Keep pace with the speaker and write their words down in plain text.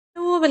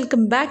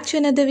welcome back to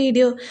another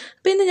video.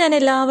 ഇന്ന് ഞാൻ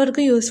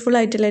എല്ലാവർക്കും യൂസ്ഫുൾ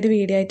ആയിട്ടുള്ള ഒരു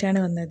വീഡിയോ ആയിട്ടാണ്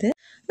വന്നത്.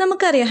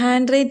 നമുക്കറിയാം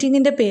ഹാൻഡ്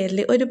റൈറ്റിങ്ങിന്റെ പേരിൽ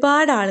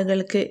ഒരുപാട്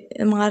ആളുകൾക്ക്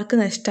മാർക്ക്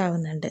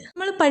നഷ്ടമാവുന്നുണ്ട്.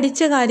 നമ്മൾ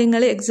പഠിച്ച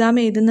കാര്യങ്ങൾ എക്സാം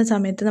എഴുതുന്ന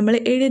സമയത്ത് നമ്മൾ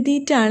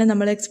എഴുതിയിട്ടാണ്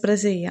നമ്മൾ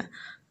എക്സ്പ്രസ് ചെയ്യുക.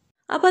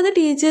 അപ്പോൾ അത്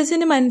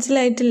ടീച്ചേഴ്സിന്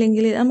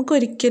മനസ്സിലായിട്ടില്ലെങ്കിൽ നമുക്ക്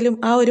ഒരിക്കലും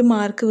ആ ഒരു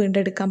മാർക്ക്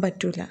വീണ്ടെടുക്കാൻ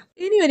പറ്റൂല.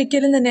 ഇനി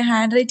ഒരിക്കലും തന്നെ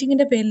ഹാൻഡ്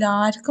റൈറ്റിങ്ങിന്റെ പേരിൽ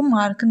ആർക്കും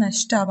മാർക്ക്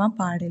നഷ്ടമാവാൻ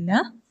പാടില്ല.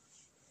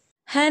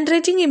 ഹാൻഡ്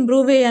റൈറ്റിംഗ്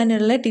ഇംപ്രൂവ്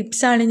ചെയ്യാനുള്ള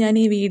ടിപ്സാണ് ഞാൻ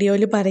ഈ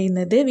വീഡിയോയിൽ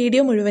പറയുന്നത്.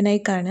 വീഡിയോ മുഴുവനായി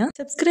കാണുക.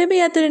 സബ്സ്ക്രൈബ്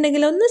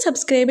ചെയ്യാത്തവരുണ്ടെങ്കിൽ ഒന്ന്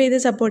സബ്സ്ക്രൈബ് ചെയ്ത്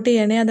സപ്പോർട്ട്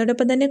ചെയ്യണേ.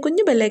 അതോടൊപ്പം തന്നെ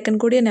കുഞ്ഞു ബെല്ലൈക്കൺ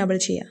കൂടി എനേബിൾ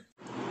ചെയ്യാം.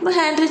 അപ്പോൾ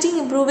ഹാൻഡ് റൈറ്റിംഗ്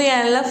ഇംപ്രൂവ്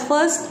ചെയ്യാനുള്ള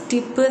ഫസ്റ്റ്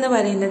ടിപ്പ് എന്ന്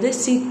പറയുന്നത്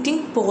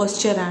സിറ്റിംഗ്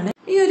പോസ്ചറാണ്.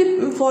 ഈ ഒരു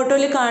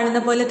ഫോട്ടോയിൽ കാണുന്ന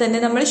പോലെ തന്നെ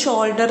നമ്മൾ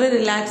ഷോൾഡർ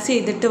റിലാക്സ്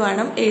ചെയ്തിട്ട്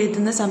വേണം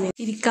എഴുതുന്ന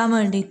സമയത്ത് ഇരിക്കാൻ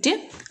വേണ്ടിയിട്ട്.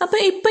 അപ്പോൾ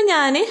ഇപ്പം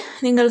ഞാൻ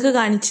നിങ്ങൾക്ക്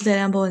കാണിച്ചു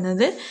തരാൻ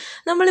പോകുന്നത്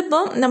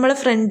നമ്മളിപ്പോൾ നമ്മളെ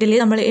ഫ്രണ്ടിൽ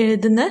നമ്മൾ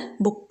എഴുതുന്ന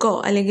ബുക്കോ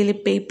അല്ലെങ്കിൽ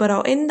പേപ്പറോ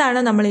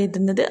എന്താണോ നമ്മൾ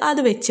എഴുതുന്നത്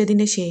അത്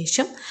വെച്ചതിന്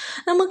ശേഷം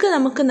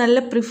നമുക്ക് നല്ല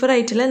പ്രിഫർ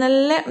ആയിട്ടുള്ള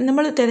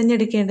നമ്മൾ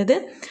തിരഞ്ഞെടുക്കേണ്ടത്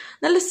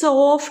നല്ല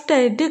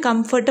സോഫ്റ്റായിട്ട്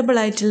കംഫർട്ടബിൾ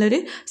ആയിട്ടുള്ളൊരു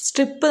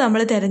സ്ട്രിപ്പ്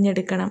നമ്മൾ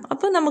തിരഞ്ഞെടുക്കണം.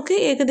 അപ്പോൾ നമുക്ക്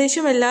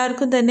ഏകദേശം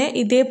എല്ലാവർക്കും തന്നെ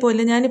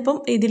ഇതേപോലെ ഞാനിപ്പം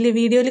ഇതിൽ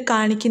വീഡിയോയിൽ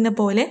കാണിക്കുന്ന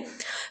പോലെ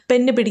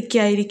പെന്ന്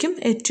പിടിക്കായിരിക്കും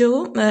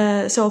ഏറ്റവും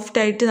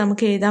സോഫ്റ്റായിട്ട്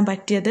നമുക്ക് എഴുതാൻ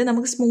പറ്റിയത്.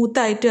 നമുക്ക്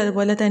സ്മൂത്തായിട്ടും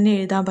അതുപോലെ തന്നെ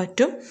എഴുതാൻ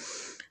പറ്റും.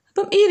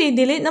 അപ്പം ഈ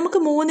രീതിയിൽ നമുക്ക്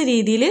 3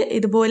 രീതിയിൽ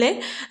ഇതുപോലെ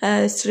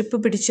സ്ട്രിപ്പ്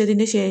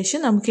പിടിച്ചതിന് ശേഷം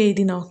നമുക്ക്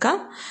എഴുതി നോക്കാം.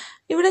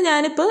 ഇവിടെ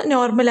ഞാനിപ്പോൾ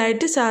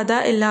നോർമലായിട്ട് സാധാ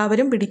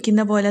എല്ലാവരും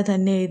പിടിക്കുന്ന പോലെ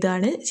തന്നെ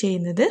എഴുതാണ്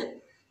ചെയ്യുന്നത്.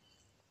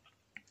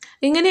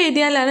 ഇങ്ങനെ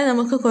എഴുതിയാലാണ്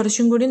നമുക്ക്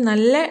കുറച്ചും കൂടി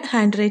നല്ല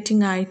ഹാൻഡ്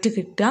റൈറ്റിംഗ് ആയിട്ട്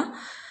കിട്ടുക.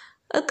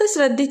 ഒക്കെ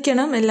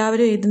ശ്രദ്ധിക്കണം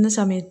എല്ലാവരും എഴുതുന്ന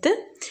സമയത്ത്.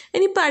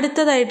 ഇനിയിപ്പോൾ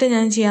അടുത്തതായിട്ട്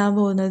ഞാൻ ചെയ്യാൻ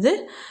പോകുന്നത്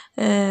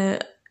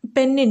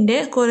പെന്നിൻ്റെ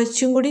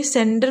കുറച്ചും കൂടി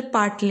സെൻറ്റർ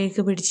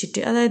പാർട്ടിലേക്ക് പിടിച്ചിട്ട്,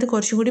 അതായത്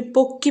കുറച്ചും കൂടി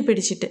പൊക്കി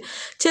പിടിച്ചിട്ട്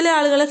ചില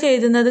ആളുകളൊക്കെ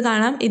എഴുതുന്നത്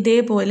കാണാം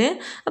ഇതേപോലെ.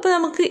 അപ്പോൾ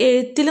നമുക്ക്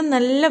എഴുത്തിലും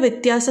നല്ല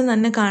വ്യത്യാസം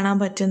തന്നെ കാണാൻ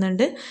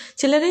പറ്റുന്നുണ്ട്.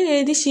 ചിലർ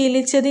എഴുതി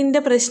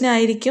ശീലിച്ചതിൻ്റെ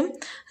പ്രശ്നമായിരിക്കും,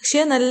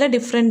 പക്ഷേ നല്ല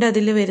ഡിഫറെൻ്റ്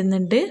അതിൽ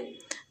വരുന്നുണ്ട്.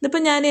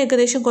 ഇതിപ്പോൾ ഞാൻ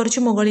ഏകദേശം കുറച്ച്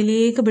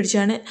മുകളിലേക്ക്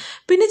പിടിച്ചാണ്.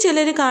 പിന്നെ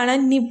ചിലർ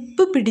കാണാൻ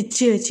നിപ്പ്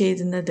പിടിച്ച് വെച്ച്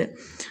എഴുതുന്നത്.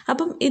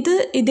 അപ്പം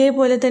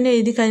ഇതേപോലെ തന്നെ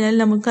എഴുതി കഴിഞ്ഞാൽ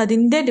നമുക്ക്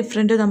അതിൻ്റെ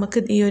ഡിഫറൻറ്റ്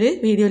നമുക്ക് ഈ ഒരു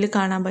വീഡിയോയിൽ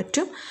കാണാൻ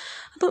പറ്റും.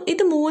 അപ്പം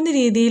ഇത് 3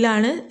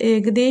 രീതിയിലാണ്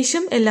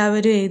ഏകദേശം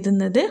എല്ലാവരും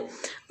എഴുതുന്നത്.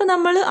 അപ്പോൾ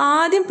നമ്മൾ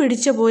ആദ്യം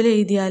പിടിച്ച പോലെ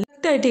എഴുതിയാൽ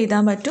കറക്റ്റായിട്ട്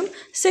എഴുതാൻ പറ്റും.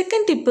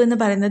 സെക്കൻഡ് ടിപ്പ് എന്ന്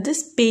പറയുന്നത്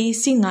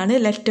സ്പേസിംഗ് ആണ്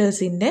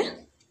ലെറ്റേഴ്സിൻ്റെ.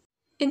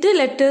 ഇത്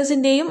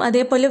ലെറ്റേഴ്സിൻ്റെയും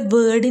അതേപോലെ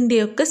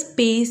വേർഡിൻ്റെയും ഒക്കെ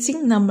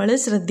സ്പേസിംഗ് നമ്മൾ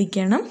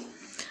ശ്രദ്ധിക്കണം.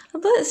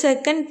 അപ്പോൾ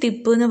സെക്കൻഡ്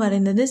ടിപ്പ് എന്ന്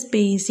പറയുന്നത്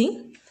സ്പേസിങ്.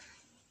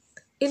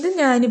 ഇത്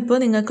ഞാനിപ്പോൾ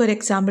നിങ്ങൾക്കൊരു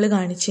എക്സാമ്പിൾ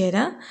കാണിച്ചു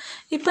തരാം.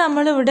 ഇപ്പോൾ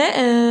നമ്മളിവിടെ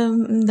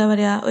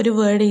ഒരു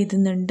വേർഡ്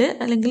എഴുതുന്നുണ്ട്,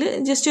 അല്ലെങ്കിൽ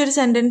ജസ്റ്റ് ഒരു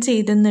സെൻറ്റൻസ്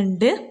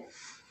എഴുതുന്നുണ്ട്.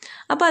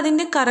 അപ്പോൾ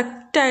അതിൻ്റെ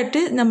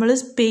കറക്റ്റായിട്ട് നമ്മൾ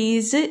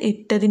സ്പേസ്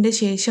ഇട്ടതിൻ്റെ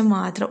ശേഷം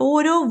മാത്രം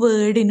ഓരോ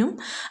വേർഡിനും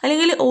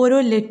അല്ലെങ്കിൽ ഓരോ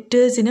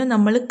ലെറ്റേഴ്സിനും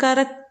നമ്മൾ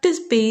കറക്റ്റ്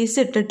സ്പേസ്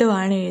ഇട്ടിട്ട്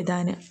വേണം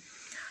എഴുതാൻ.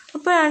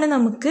 അപ്പോഴാണ്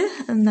നമുക്ക്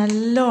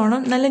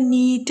നല്ല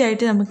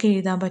നീറ്റായിട്ട് നമുക്ക്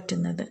എഴുതാൻ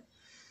പറ്റുന്നത്.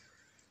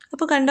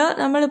 അപ്പോൾ കണ്ടോ,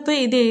 നമ്മളിപ്പോൾ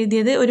ഇത്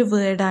എഴുതിയത് ഒരു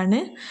വേർഡാണ്.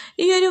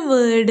 ഈ ഒരു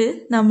വേർഡ്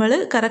നമ്മൾ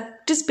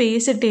കറക്റ്റ്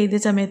സ്പേസ് ഇട്ട് എഴുതിയ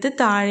സമയത്ത്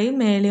താഴെയും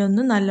മേലെയും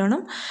ഒന്നും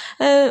നല്ലോണം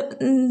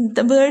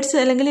വേർഡ്സ്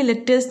അല്ലെങ്കിൽ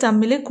ലെറ്റേഴ്സ്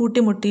തമ്മിൽ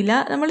കൂട്ടിമുട്ടിയില്ല.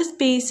 നമ്മൾ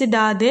സ്പേസ്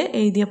ഇടാതെ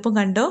എഴുതിയപ്പോൾ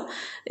കണ്ടോ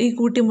ഈ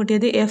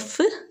കൂട്ടിമുട്ടിയത്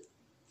എഫ്.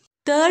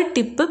 തേർഡ്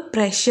ടിപ്പ്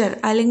പ്രഷർ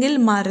അല്ലെങ്കിൽ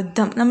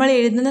മർദ്ദം, നമ്മൾ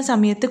എഴുതുന്ന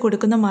സമയത്ത്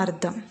കൊടുക്കുന്ന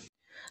മർദ്ദം.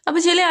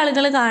 അപ്പോൾ ചില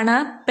ആളുകൾ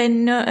കാണാം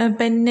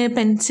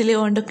പെൻസിൽ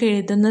കൊണ്ടൊക്കെ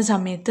എഴുതുന്ന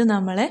സമയത്ത്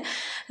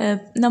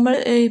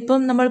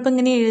നമ്മളിപ്പോൾ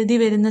ഇങ്ങനെ എഴുതി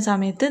വരുന്ന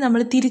സമയത്ത്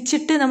നമ്മൾ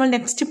തിരിച്ചിട്ട് നമ്മൾ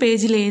നെക്സ്റ്റ്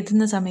പേജിൽ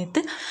എഴുതുന്ന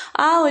സമയത്ത്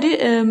ആ ഒരു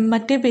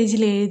മറ്റേ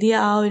പേജിൽ എഴുതിയ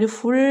ആ ഒരു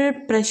ഫുൾ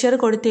പ്രഷർ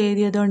കൊടുത്ത്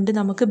എഴുതിയതുകൊണ്ട്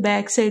നമുക്ക്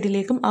ബാക്ക്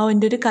സൈഡിലേക്കും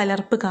അതിൻ്റെ ഒരു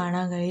കലർപ്പ്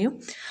കാണാൻ കഴിയും.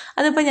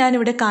 അതിപ്പോൾ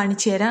ഞാനിവിടെ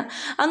കാണിച്ചു തരാം.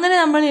 അങ്ങനെ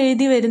നമ്മൾ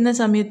എഴുതി വരുന്ന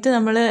സമയത്ത്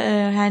നമ്മൾ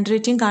ഹാൻഡ്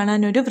റൈറ്റിംഗ്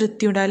കാണാൻ ഒരു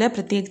വൃത്തി ഉണ്ടാവില്ല.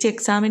 പ്രത്യേകിച്ച്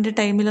എക്സാമിൻ്റെ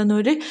ടൈമിലൊന്നും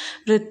ഒരു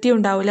വൃത്തി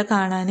ഉണ്ടാവില്ല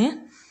കാണാൻ.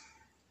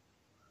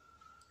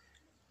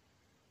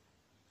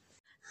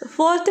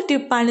 ഫോർത്ത്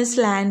ടിപ്പാണ്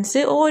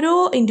സ്ലാൻസ്. ഓരോ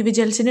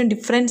ഇൻഡിവിജ്വൽസിനും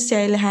ഡിഫറെൻറ്റ്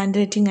സ്റ്റൈൽ ഹാൻഡ്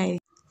റൈറ്റിംഗ്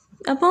ആയിരിക്കും.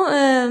 അപ്പോൾ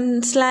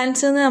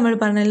സ്ലാൻസ് എന്ന് നമ്മൾ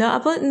പറഞ്ഞല്ലോ.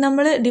 അപ്പോൾ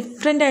നമ്മൾ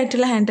ഡിഫറെൻ്റ്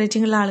ആയിട്ടുള്ള ഹാൻഡ്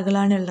റൈറ്റിംഗുള്ള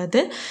ആളുകളാണ് ഉള്ളത്.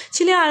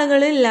 ചില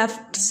ആളുകൾ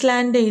ലെഫ്റ്റ്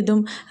സ്ലാൻഡ് എഴുതും,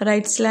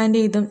 റൈറ്റ്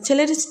സ്ലാൻഡ് എഴുതും,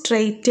 ചിലർ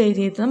സ്ട്രൈറ്റ്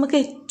എഴുതും. നമുക്ക്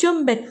ഏറ്റവും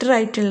ബെറ്റർ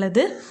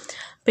ആയിട്ടുള്ളത്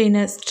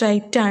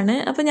സ്ട്രൈറ്റ് ആണ്.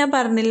 അപ്പോൾ ഞാൻ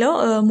പറഞ്ഞല്ലോ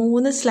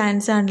 3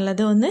 സ്ലാൻസ്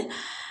ആണുള്ളത്. ഒന്ന്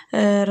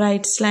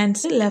റൈറ്റ്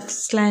സ്ലാൻസ്,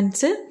 ലെഫ്റ്റ്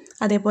സ്ലാൻസ്,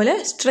 അതേപോലെ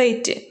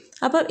സ്ട്രൈറ്റ്.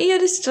 അപ്പം ഈ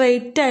ഒരു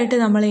സ്ട്രെയിറ്റ് ആയിട്ട്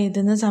നമ്മൾ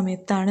എഴുതുന്ന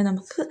സമയത്താണ്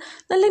നമുക്ക്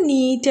നല്ല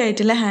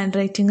നീറ്റായിട്ടുള്ള ഹാൻഡ്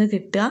റൈറ്റിംഗ്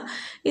കിട്ടുക.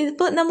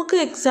 ഇതിപ്പോൾ നമുക്ക്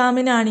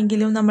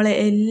എക്സാമിനാണെങ്കിലും നമ്മളെ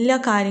എല്ലാ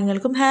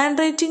കാര്യങ്ങൾക്കും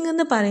ഹാൻഡ് റൈറ്റിംഗ്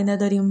എന്ന്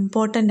പറയുന്നത് ഒരു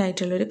ഇമ്പോർട്ടൻ്റ്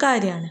ആയിട്ടുള്ളൊരു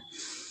കാര്യമാണ്.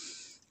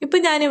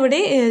 ഇപ്പം ഞാനിവിടെ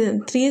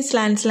 3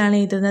 സ്ലാൻസിലാണ്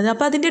എഴുതുന്നത്.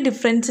 അപ്പോൾ അതിൻ്റെ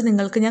ഡിഫറൻസ്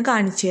നിങ്ങൾക്ക് ഞാൻ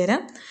കാണിച്ചു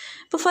തരാം.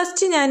 ഇപ്പോൾ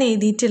ഫസ്റ്റ് ഞാൻ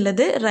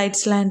എഴുതിയിട്ടുള്ളത്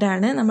റൈറ്റ്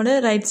സ്ലാൻഡാണ്, നമ്മൾ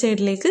റൈറ്റ്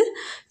സൈഡിലേക്ക്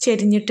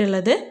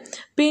ചെരിഞ്ഞിട്ടുള്ളത്.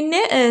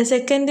 പിന്നെ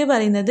സെക്കൻഡ്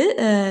പറയുന്നത്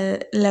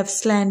ലെഫ്റ്റ്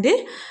സ്ലാൻഡ്,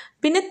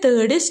 പിന്നെ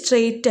തേർഡ്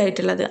സ്ട്രെയിറ്റ്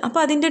ആയിട്ടുള്ളത്. അപ്പോൾ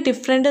അതിൻ്റെ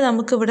ഡിഫറൻറ്റ്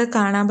നമുക്കിവിടെ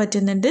കാണാൻ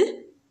പറ്റുന്നുണ്ട്.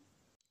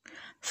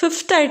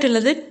 ഫിഫ്ത്ത്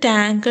ആയിട്ടുള്ളത്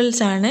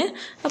ടാങ്കിൾസ് ആണ്.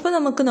 അപ്പോൾ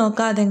നമുക്ക്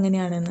നോക്കാം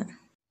അതെങ്ങനെയാണെന്ന്.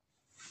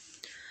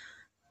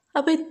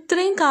 അപ്പോൾ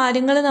ഇത്രയും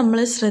കാര്യങ്ങൾ നമ്മൾ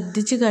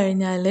ശ്രദ്ധിച്ചു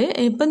കഴിഞ്ഞാൽ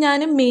ഇപ്പം ഞാൻ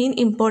മെയിൻ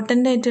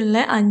ഇമ്പോർട്ടൻ്റ് ആയിട്ടുള്ള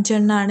 5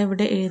 എണ്ണമാണ്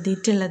ഇവിടെ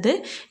എഴുതിയിട്ടുള്ളത്.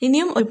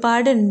 ഇനിയും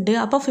ഒരുപാടുണ്ട്.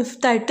 അപ്പോൾ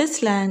 5th ആയിട്ട്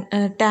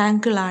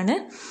ടാങ്കുകളാണ്.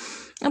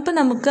 അപ്പോൾ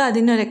നമുക്ക്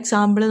അതിനൊരു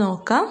എക്സാമ്പിൾ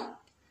നോക്കാം.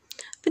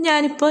 അപ്പം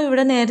ഞാനിപ്പോൾ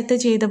ഇവിടെ നേരത്തെ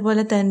ചെയ്ത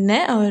പോലെ തന്നെ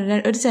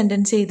ഒരു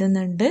സെൻറ്റൻസ്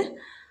എഴുതുന്നുണ്ട്.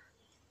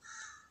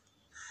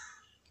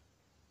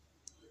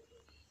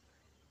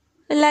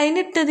 ലൈൻ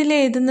ഇട്ടതിൽ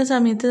എഴുതുന്ന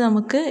സമയത്ത്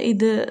നമുക്ക്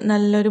ഇത്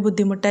നല്ലൊരു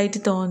ബുദ്ധിമുട്ടായിട്ട്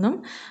തോന്നും.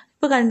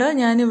 ഇപ്പോൾ കണ്ടോ,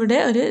 ഞാനിവിടെ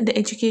ഒരു ദ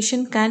എഡ്യൂക്കേഷൻ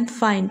ക്യാൻ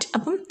ഫൈൻഡ്.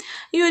 അപ്പം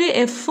ഈ ഒരു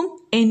എഫും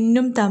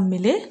എന്നും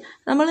തമ്മിൽ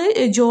നമ്മൾ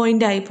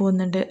ജോയിൻ്റ് ആയി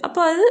പോകുന്നുണ്ട്.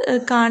 അപ്പോൾ അത്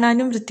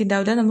കാണാനും വൃത്തി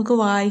ഉണ്ടാവില്ല. നമുക്ക്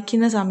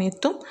വായിക്കുന്ന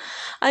സമയത്തും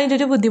അതിൻ്റെ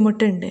ഒരു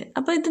ബുദ്ധിമുട്ടുണ്ട്.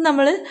 അപ്പോൾ ഇത്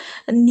നമ്മൾ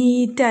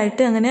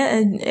നീറ്റായിട്ട് അങ്ങനെ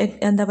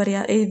എന്താ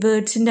പറയുക, ഈ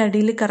വേർഡ്സിൻ്റെ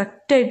അടിയിൽ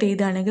കറക്റ്റായിട്ട്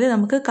എഴുതുകയാണെങ്കിൽ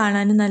നമുക്ക്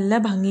കാണാനും നല്ല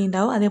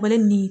ഭംഗിയുണ്ടാവും. അതേപോലെ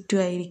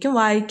നീറ്റും ആയിരിക്കും,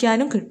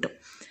 വായിക്കാനും കിട്ടും.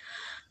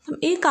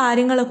 ഈ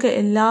കാര്യങ്ങളൊക്കെ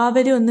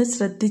എല്ലാവരും ഒന്ന്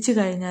ശ്രദ്ധിച്ചു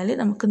കഴിഞ്ഞാൽ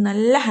നമുക്ക്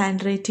നല്ല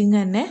ഹാൻഡ് റൈറ്റിംഗ്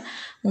തന്നെ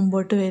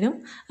മുമ്പോട്ട് വരും.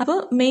 അപ്പോൾ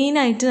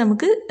മെയിനായിട്ട്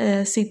നമുക്ക്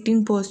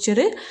സിറ്റിംഗ് പോസ്ചർ,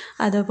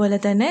 അതുപോലെ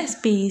തന്നെ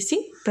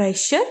സ്പേസിങ്,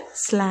 പ്രഷർ,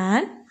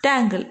 സ്ലാൻ,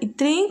 ടാങ്കിൾ,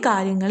 ഇത്രയും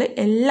കാര്യങ്ങൾ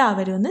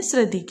എല്ലാവരും ഒന്ന്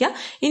ശ്രദ്ധിക്കുക.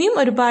 ഇനിയും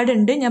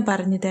ഒരുപാടുണ്ട്, ഞാൻ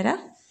പറഞ്ഞു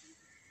തരാം.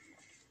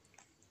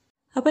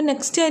 അപ്പോൾ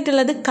നെക്സ്റ്റ്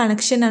ആയിട്ടുള്ളത്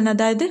കണക്ഷനാണ്,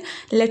 അതായത്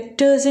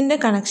ലെറ്റേഴ്സിൻ്റെ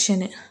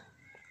കണക്ഷന്.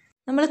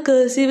 നമ്മൾ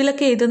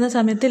കേഴ്സീവിലൊക്കെ എഴുതുന്ന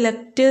സമയത്ത്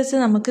ലെറ്റേഴ്സ്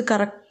നമുക്ക്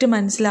കറക്റ്റ്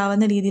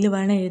മനസ്സിലാവുന്ന രീതിയിൽ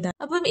വേണം എഴുതാൻ.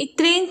 അപ്പം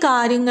ഇത്രയും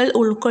കാര്യങ്ങൾ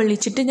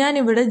ഉൾക്കൊള്ളിച്ചിട്ട് ഞാൻ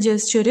ഇവിടെ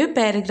ജസ്റ്റ് ഒരു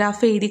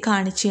പാരഗ്രാഫ് എഴുതി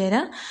കാണിച്ചു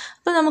തരാം.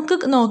 അപ്പം നമുക്ക്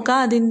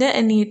നോക്കാം, അതിൻ്റെ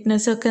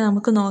നീറ്റ്നെസ്സൊക്കെ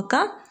നമുക്ക്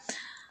നോക്കാം.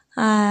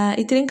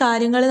 ഇത്രയും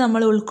കാര്യങ്ങൾ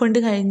നമ്മൾ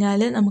ഉൾക്കൊണ്ട്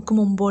കഴിഞ്ഞാൽ നമുക്ക്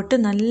മുമ്പോട്ട്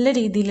നല്ല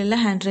രീതിയിലുള്ള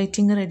ഹാൻഡ്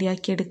റൈറ്റിംഗ്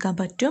റെഡിയാക്കി എടുക്കാൻ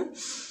പറ്റും.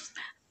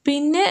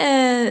 പിന്നെ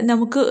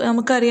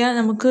നമുക്കറിയാം,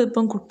 നമുക്ക്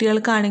ഇപ്പം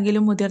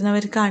കുട്ടികൾക്കാണെങ്കിലും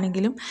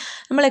മുതിർന്നവർക്കാണെങ്കിലും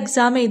നമ്മൾ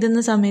എക്സാം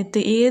എഴുതുന്ന സമയത്ത്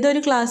ഏതൊരു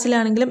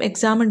ക്ലാസ്സിലാണെങ്കിലും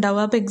എക്സാം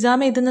ഉണ്ടാവുക. അപ്പോൾ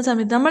എക്സാം എഴുതുന്ന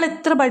സമയത്ത് നമ്മൾ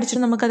എത്ര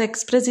പഠിച്ചിട്ടും നമുക്കത്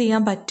എക്സ്പ്രസ്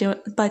ചെയ്യാൻ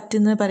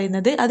പറ്റുന്ന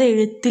പറയുന്നത് അത്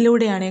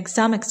എഴുത്തിലൂടെയാണ്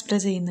എക്സാം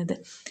എക്സ്പ്രസ് ചെയ്യുന്നത്,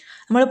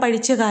 നമ്മൾ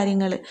പഠിച്ച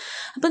കാര്യങ്ങൾ.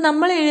 അപ്പോൾ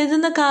നമ്മൾ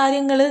എഴുതുന്ന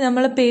കാര്യങ്ങൾ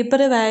നമ്മൾ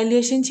പേപ്പർ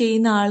വാല്യുവേഷൻ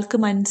ചെയ്യുന്ന ആൾക്ക്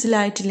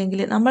മനസ്സിലായിട്ടില്ലെങ്കിൽ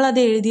നമ്മളത്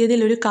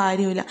എഴുതിയതിലൊരു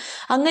കാര്യമില്ല.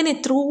 അങ്ങനെ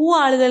എത്രയോ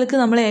ആളുകൾക്ക്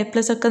നമ്മൾ A+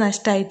 ഒക്കെ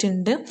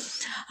നഷ്ടമായിട്ടുണ്ട്.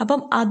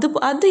 അപ്പം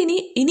അത്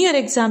ഇനിയൊരു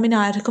എക്സാമിന്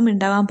ആർക്കും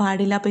ഉണ്ടാവാൻ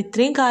പാടില്ല. അപ്പോൾ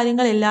ഇത്രയും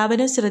കാര്യങ്ങൾ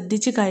എല്ലാവരും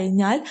ശ്രദ്ധിച്ചു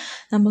കഴിഞ്ഞാൽ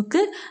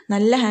നമുക്ക്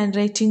നല്ല ഹാൻഡ്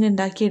റൈറ്റിംഗ്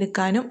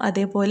ഉണ്ടാക്കിയെടുക്കാനും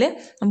അതേപോലെ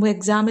നമുക്ക്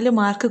എക്സാമിൽ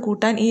മാർക്ക്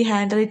കൂട്ടാൻ ഈ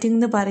ഹാൻഡ് റൈറ്റിംഗ്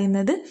എന്ന്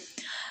പറയുന്നത്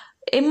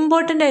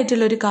ഇമ്പോർട്ടൻ്റ്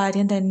ആയിട്ടുള്ളൊരു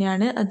കാര്യം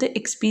തന്നെയാണ്. അത്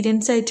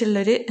എക്സ്പീരിയൻസ്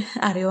ആയിട്ടുള്ളൊരു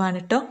അറിവാണ്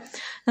കേട്ടോ.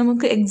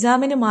 നമുക്ക്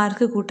എക്സാമിന്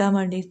മാർക്ക് കൂട്ടാൻ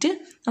വേണ്ടിയിട്ട്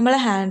നമ്മളെ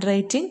ഹാൻഡ്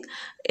റൈറ്റിംഗ്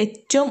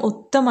ഏറ്റവും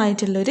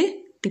ഉത്തമമായിട്ടുള്ളൊരു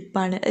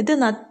ടിപ്പാണ്. ഇത്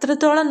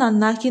അത്രത്തോളം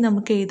നന്നാക്കി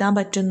നമുക്ക് എഴുതാൻ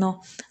പറ്റുന്നോ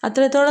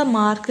അത്രത്തോളം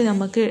മാർക്ക്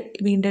നമുക്ക്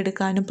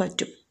വീണ്ടെടുക്കാനും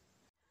പറ്റും.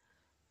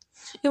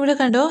 ഇവിടെ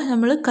കണ്ടോ,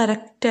 നമ്മൾ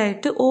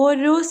കറക്റ്റായിട്ട്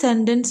ഓരോ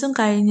സെൻറ്റൻസും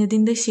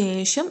കഴിഞ്ഞതിൻ്റെ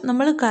ശേഷം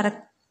നമ്മൾ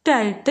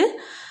കറക്റ്റായിട്ട്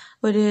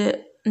ഒരു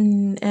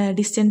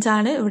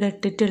ഡിസ്റ്റൻസാണ് ഇവിടെ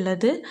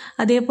ഇട്ടിട്ടുള്ളത്.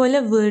 അതേപോലെ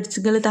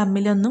വേർഡ്സുകൾ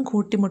തമ്മിലൊന്നും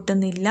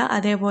കൂട്ടിമുട്ടുന്നില്ല.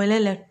 അതേപോലെ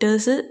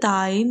ലെറ്റേഴ്സ്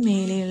താഴെയും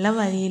മേലെയുള്ള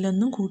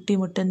വരിയിലൊന്നും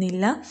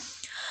കൂട്ടിമുട്ടുന്നില്ല.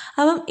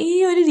 അപ്പം ഈ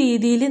ഒരു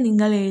രീതിയിൽ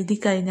നിങ്ങൾ എഴുതി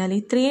കഴിഞ്ഞാൽ,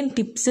 ഇത്രയും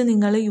ടിപ്സ്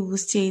നിങ്ങൾ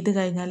യൂസ് ചെയ്ത്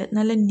കഴിഞ്ഞാൽ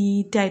നല്ല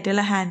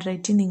നീറ്റായിട്ടുള്ള ഹാൻഡ്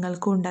റൈറ്റിംഗ്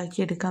നിങ്ങൾക്ക്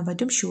ഉണ്ടാക്കിയെടുക്കാൻ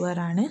പറ്റും,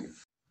 ഷുവറാണ്.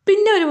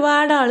 പിന്നെ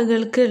ഒരുപാട്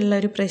ആളുകൾക്ക്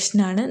ഉള്ളൊരു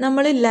പ്രശ്നമാണ്,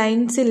 നമ്മൾ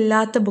ലൈൻസ്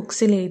ഇല്ലാത്ത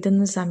ബുക്സിൽ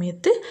എഴുതുന്ന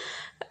സമയത്ത്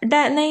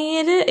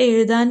നേരെ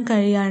എഴുതാൻ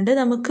കഴിയാണ്ട്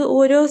നമുക്ക്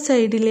ഓരോ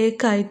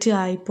സൈഡിലേക്കായിട്ട്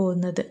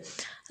ആയിപ്പോകുന്നത്.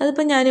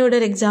 അതിപ്പോൾ ഞാനിവിടെ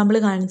ഒരു എക്സാമ്പിൾ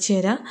കാണിച്ചു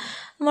തരാം.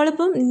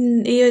 നമ്മളിപ്പം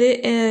ഈ ഒരു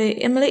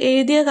നമ്മൾ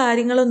എഴുതിയ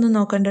കാര്യങ്ങളൊന്നും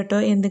നോക്കണ്ട കേട്ടോ,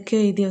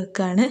 എന്തൊക്കെയോ എഴുതി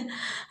വെക്കുകയാണ്.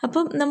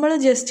 അപ്പം നമ്മൾ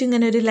ജസ്റ്റ്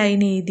ഇങ്ങനെ ഒരു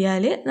ലൈൻ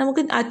എഴുതിയാൽ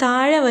നമുക്ക്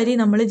താഴെ വരി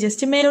നമ്മൾ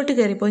ജസ്റ്റ് മേലോട്ട്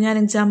കയറിപ്പോൾ ഞാൻ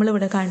എക്സാമ്പിൾ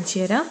ഇവിടെ കാണിച്ചു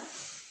തരാം.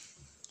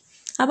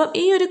 അപ്പം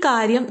ഈ ഒരു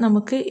കാര്യം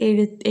നമുക്ക്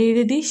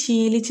എഴുതി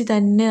ശീലിച്ച്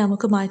തന്നെ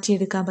നമുക്ക്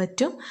മാറ്റിയെടുക്കാൻ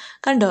പറ്റും.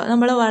 കണ്ടോ,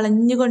 നമ്മൾ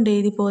വളഞ്ഞുകൊണ്ട്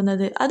എഴുതി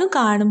പോകുന്നത്, അതും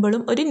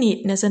കാണുമ്പോഴും ഒരു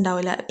നീറ്റ്നെസ്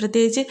ഉണ്ടാവില്ല.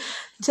 പ്രത്യേകിച്ച്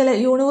ചില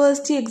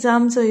യൂണിവേഴ്സിറ്റി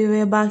എക്സാംസ്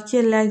ഒഴികെ ബാക്കി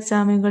എല്ലാ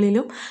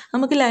എക്സാമുകളിലും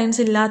നമുക്ക്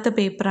ലൈൻസ് ഇല്ലാത്ത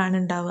പേപ്പറാണ്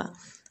ഉണ്ടാവുക.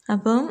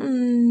 അപ്പം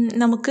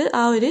നമുക്ക്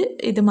ആ ഒരു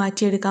ഇത്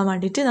മാറ്റിയെടുക്കാൻ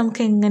വേണ്ടിയിട്ട്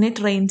നമുക്ക് എങ്ങനെ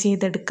ട്രെയിൻ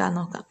ചെയ്തെടുക്കാൻ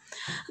നോക്കാം.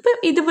 അപ്പം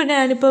ഇതിപ്പോൾ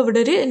ഞാനിപ്പോൾ ഇവിടെ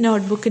ഒരു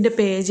നോട്ട്ബുക്കിൻ്റെ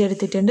പേജ്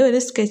എടുത്തിട്ടുണ്ട്, ഒരു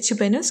സ്കെച്ച്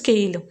പെനും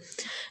സ്കെയിലും.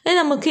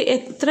 നമുക്ക്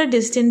എത്ര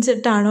ഡിസ്റ്റൻസ്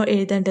ഇട്ടാണോ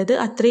എഴുതേണ്ടത്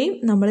അത്രയും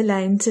നമ്മൾ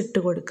ലൈൻസ് ഇട്ട്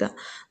കൊടുക്കുക.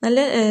 നല്ല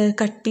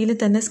കട്ടിയിൽ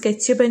തന്നെ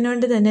സ്കെച്ച്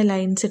പെന്നുകൊണ്ട് തന്നെ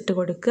ലൈൻസ് ഇട്ട്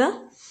കൊടുക്കുക.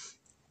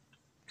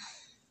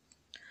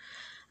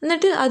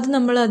 എന്നിട്ട് അത്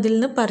നമ്മൾ അതിൽ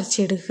നിന്ന്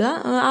പറിച്ചെടുക്കുക.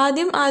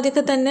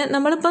 ആദ്യമൊക്കെ തന്നെ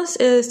നമ്മളിപ്പോൾ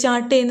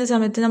സ്റ്റാർട്ട് ചെയ്യുന്ന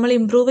സമയത്ത്, നമ്മൾ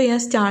ഇമ്പ്രൂവ് ചെയ്യാൻ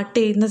സ്റ്റാർട്ട്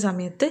ചെയ്യുന്ന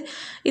സമയത്ത്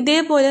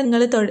ഇതേപോലെ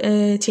നിങ്ങൾ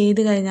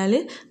ചെയ്ത് കഴിഞ്ഞാൽ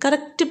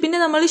കറക്റ്റ് പിന്നെ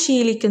നമ്മൾ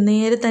ശീലിക്കും,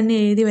 നേരെ തന്നെ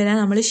എഴുതി വരാൻ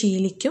നമ്മൾ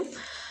ശീലിക്കും.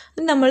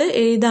 നമ്മൾ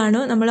എഴുതാണോ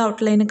നമ്മൾ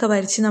ഔട്ട്ലൈനൊക്കെ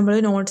വരച്ച് നമ്മൾ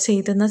നോട്ട്സ്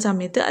എഴുതുന്ന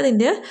സമയത്ത്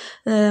അതിൻ്റെ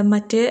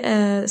മറ്റേ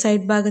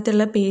സൈഡ്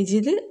ഭാഗത്തുള്ള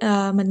പേജിൽ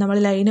നമ്മൾ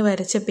ലൈന്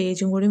വരച്ച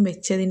പേജും കൂടി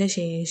വെച്ചതിന്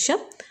ശേഷം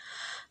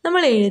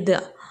നമ്മൾ എഴുതുക.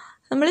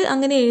 നമ്മൾ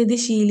അങ്ങനെ എഴുതി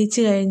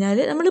ശീലിച്ച് കഴിഞ്ഞാൽ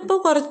നമ്മളിപ്പോൾ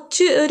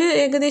കുറച്ച് ഒരു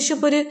ഏകദേശം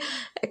ഇപ്പോൾ ഒരു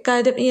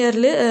അക്കാദമിക്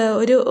ഇയറിൽ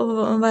ഒരു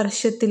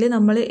വർഷത്തിൽ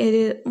നമ്മൾ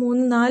ഒരു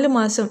 3-4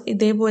 മാസം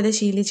ഇതേപോലെ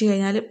ശീലിച്ച്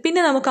കഴിഞ്ഞാൽ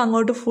പിന്നെ നമുക്ക്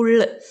അങ്ങോട്ട്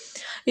ഫുള്ള്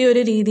ഈ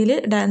ഒരു രീതിയിൽ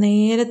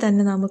നേരെ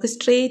തന്നെ നമുക്ക്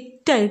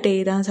സ്ട്രെയിറ്റ് ആയിട്ട്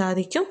എഴുതാൻ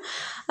സാധിക്കും.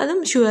 അതും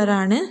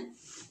ഷുവറാണ്.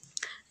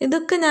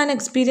 ഇതൊക്കെ ഞാൻ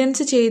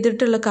എക്സ്പീരിയൻസ്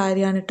ചെയ്തിട്ടുള്ള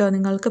കാര്യമാണ് കേട്ടോ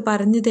നിങ്ങൾക്ക്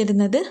പറഞ്ഞു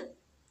തരുന്നത്.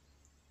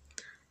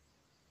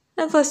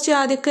 ഫസ്റ്റ്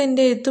ആദ്യമൊക്കെ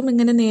എൻ്റെ എഴുത്തും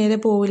ഇങ്ങനെ നേരെ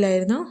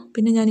പോവില്ലായിരുന്നു,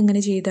 പിന്നെ ഞാൻ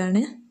ഇങ്ങനെ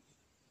ചെയ്താണ്.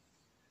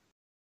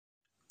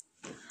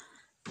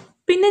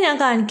 പിന്നെ ഞാൻ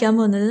കാണിക്കാൻ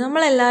പോകുന്നത്,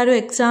 നമ്മളെല്ലാവരും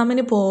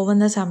എക്സാമിന്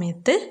പോകുന്ന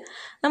സമയത്ത്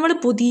നമ്മൾ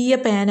പുതിയ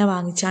പേന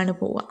വാങ്ങിച്ചാണ്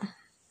പോവുക.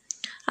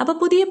 അപ്പോൾ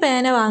പുതിയ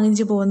പേന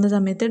വാങ്ങിച്ച് പോകുന്ന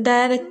സമയത്ത്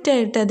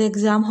ഡയറക്റ്റായിട്ട് അത്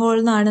എക്സാം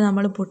ഹാളിൽ നിന്നാണ്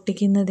നമ്മൾ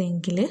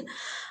പൊട്ടിക്കുന്നതെങ്കിൽ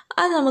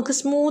അത് നമുക്ക്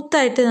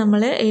സ്മൂത്തായിട്ട്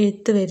നമ്മൾ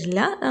എഴുത്ത് വരില്ല.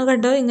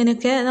 കണ്ടോ,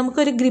 ഇങ്ങനെയൊക്കെ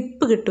നമുക്കൊരു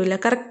ഗ്രിപ്പ് കിട്ടില്ല.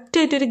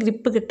 കറക്റ്റായിട്ടൊരു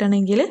ഗ്രിപ്പ്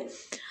കിട്ടണമെങ്കിൽ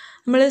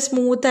നമ്മൾ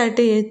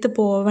സ്മൂത്തായിട്ട് എഴുത്ത്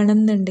പോവണം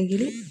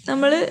എന്നുണ്ടെങ്കിൽ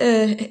നമ്മൾ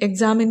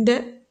എക്സാമിൻ്റെ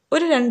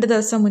ഒരു 2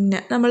 ദിവസം മുന്നേ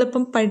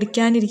നമ്മളിപ്പം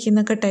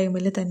പഠിക്കാനിരിക്കുന്നൊക്കെ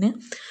ടൈമിൽ തന്നെ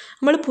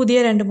നമ്മൾ പുതിയ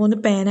 2-3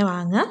 പേന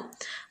വാങ്ങുക.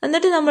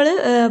 എന്നിട്ട് നമ്മൾ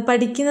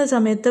പഠിക്കുന്ന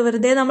സമയത്ത്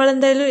വെറുതെ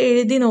നമ്മളെന്തായാലും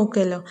എഴുതി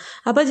നോക്കുമല്ലോ.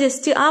 അപ്പോൾ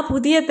ജസ്റ്റ് ആ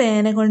പുതിയ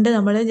പേന കൊണ്ട്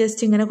നമ്മൾ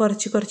ജസ്റ്റ് ഇങ്ങനെ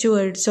കുറച്ച്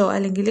വേർഡ്സോ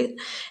അല്ലെങ്കിൽ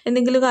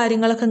എന്തെങ്കിലും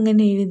കാര്യങ്ങളൊക്കെ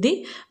ഇങ്ങനെ എഴുതി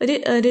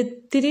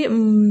ഒരിത്തിരി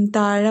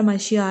താഴെ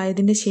മഷി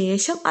ആയതിന്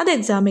ശേഷം അത്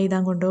എക്സാം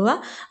എഴുതാൻ കൊണ്ടുപോവുക.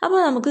 അപ്പോൾ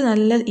നമുക്ക്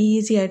നല്ല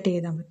ഈസി ആയിട്ട്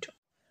എഴുതാൻ പറ്റും.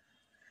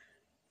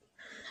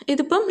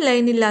 ഇതിപ്പം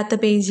ലൈൻ ഇല്ലാത്ത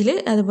പേജിൽ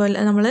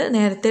അതുപോലെ നമ്മൾ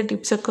നേരത്തെ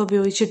ടിപ്സൊക്കെ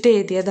ഉപയോഗിച്ചിട്ട്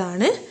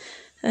എഴുതിയതാണ്.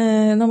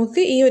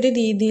 നമുക്ക് ഈ ഒരു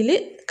രീതിയിൽ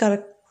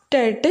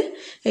കറക്റ്റായിട്ട്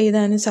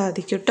എഴുതാനും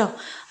സാധിക്കും കേട്ടോ.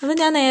 അപ്പോൾ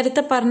ഞാൻ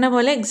നേരത്തെ പറഞ്ഞ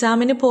പോലെ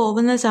എക്സാമിന്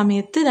പോകുന്ന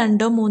സമയത്ത്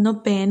 2-3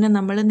 പേന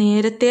നമ്മൾ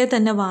നേരത്തെ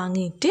തന്നെ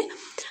വാങ്ങിയിട്ട്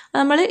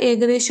നമ്മൾ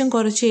ഏകദേശം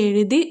കുറച്ച്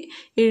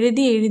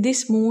എഴുതി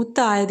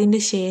സ്മൂത്ത്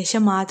ആയതിൻ്റെ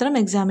ശേഷം മാത്രം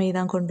എക്സാം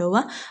എഴുതാൻ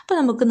കൊണ്ടുപോവുക. അപ്പോൾ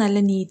നമുക്ക് നല്ല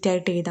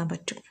നീറ്റായിട്ട് എഴുതാൻ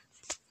പറ്റും.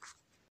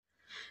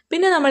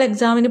 പിന്നെ നമ്മൾ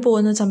എക്സാമിന്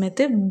പോകുന്ന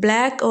സമയത്ത്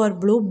black or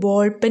blue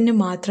ball pen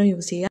മാത്രം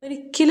യൂസ് ചെയ്യുക.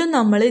 ഒരിക്കലും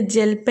നമ്മൾ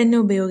ജെൽ പെന്ന്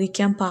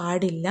ഉപയോഗിക്കാൻ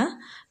പാടില്ല.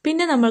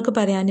 പിന്നെ നമ്മൾക്ക്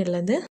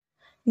പറയാനുള്ളത്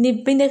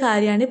നിബിൻ്റെ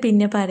കാര്യമാണ്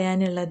പിന്നെ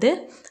പറയാനുള്ളത്.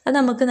 അത്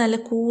നമുക്ക് നല്ല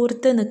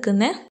കൂർത്ത്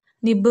നിൽക്കുന്ന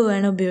നിബ്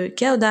വേണം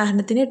ഉപയോഗിക്കുക.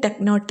 ഉദാഹരണത്തിന്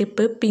ടെക്നോ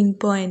ടിപ്പ്, പിൻ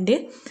പോയിൻ്റ്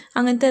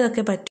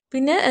അങ്ങനത്തേതൊക്കെ പറ്റും.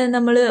 പിന്നെ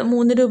നമ്മൾ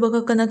 3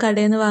 രൂപക്കൊക്കെ ഒന്ന്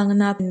കടയിൽ നിന്ന്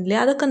വാങ്ങുന്ന ആ പെന്നില്ലേ,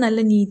 അതൊക്കെ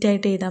നല്ല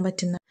നീറ്റായിട്ട് എഴുതാൻ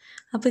പറ്റുന്ന.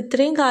 അപ്പോൾ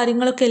ഇത്രയും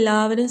കാര്യങ്ങളൊക്കെ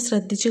എല്ലാവരും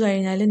ശ്രദ്ധിച്ചു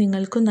കഴിഞ്ഞാൽ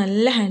നിങ്ങൾക്ക്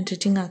നല്ല ഹാൻഡ്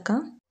റൈറ്റിംഗ്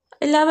ആക്കാം.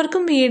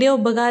 എല്ലാവർക്കും വീഡിയോ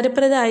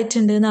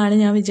ഉപകാരപ്രദമായിട്ടുണ്ട് എന്നാണ്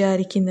ഞാൻ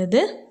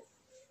വിചാരിക്കുന്നത്.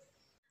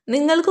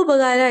 നിങ്ങൾക്ക്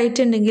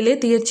ഉപകാരമായിട്ടുണ്ടെങ്കിൽ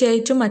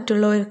തീർച്ചയായിട്ടും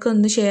മറ്റുള്ളവർക്ക്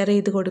ഒന്ന് ഷെയർ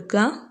ചെയ്ത്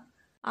കൊടുക്കുക.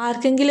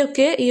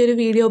 ആർക്കെങ്കിലുമൊക്കെ ഈ ഒരു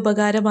വീഡിയോ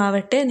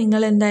ഉപകാരമാവട്ടെ,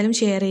 നിങ്ങൾ എന്തായാലും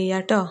ഷെയർ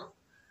ചെയ്യുക കേട്ടോ.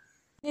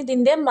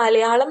 ഇതിൻ്റെ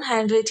മലയാളം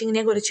ഹാൻഡ്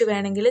റൈറ്റിങ്ങിനെ കുറിച്ച്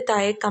വേണമെങ്കിൽ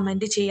താഴെ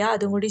കമൻറ്റ് ചെയ്യുക,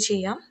 അതും കൂടി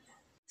ചെയ്യാം.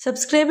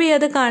 സബ്സ്ക്രൈബ്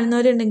ചെയ്യാതെ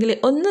കാണുന്നവരുണ്ടെങ്കിൽ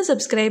ഒന്ന്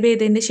സബ്സ്ക്രൈബ്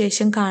ചെയ്തതിന്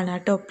ശേഷം കാണാം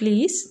കേട്ടോ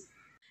പ്ലീസ്.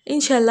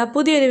 ഇൻഷാല്ലാ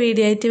പുതിയൊരു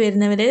വീഡിയോ ആയിട്ട്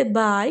വരുന്നവരെ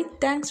ബായ്.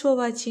 Thanks for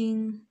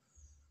watching.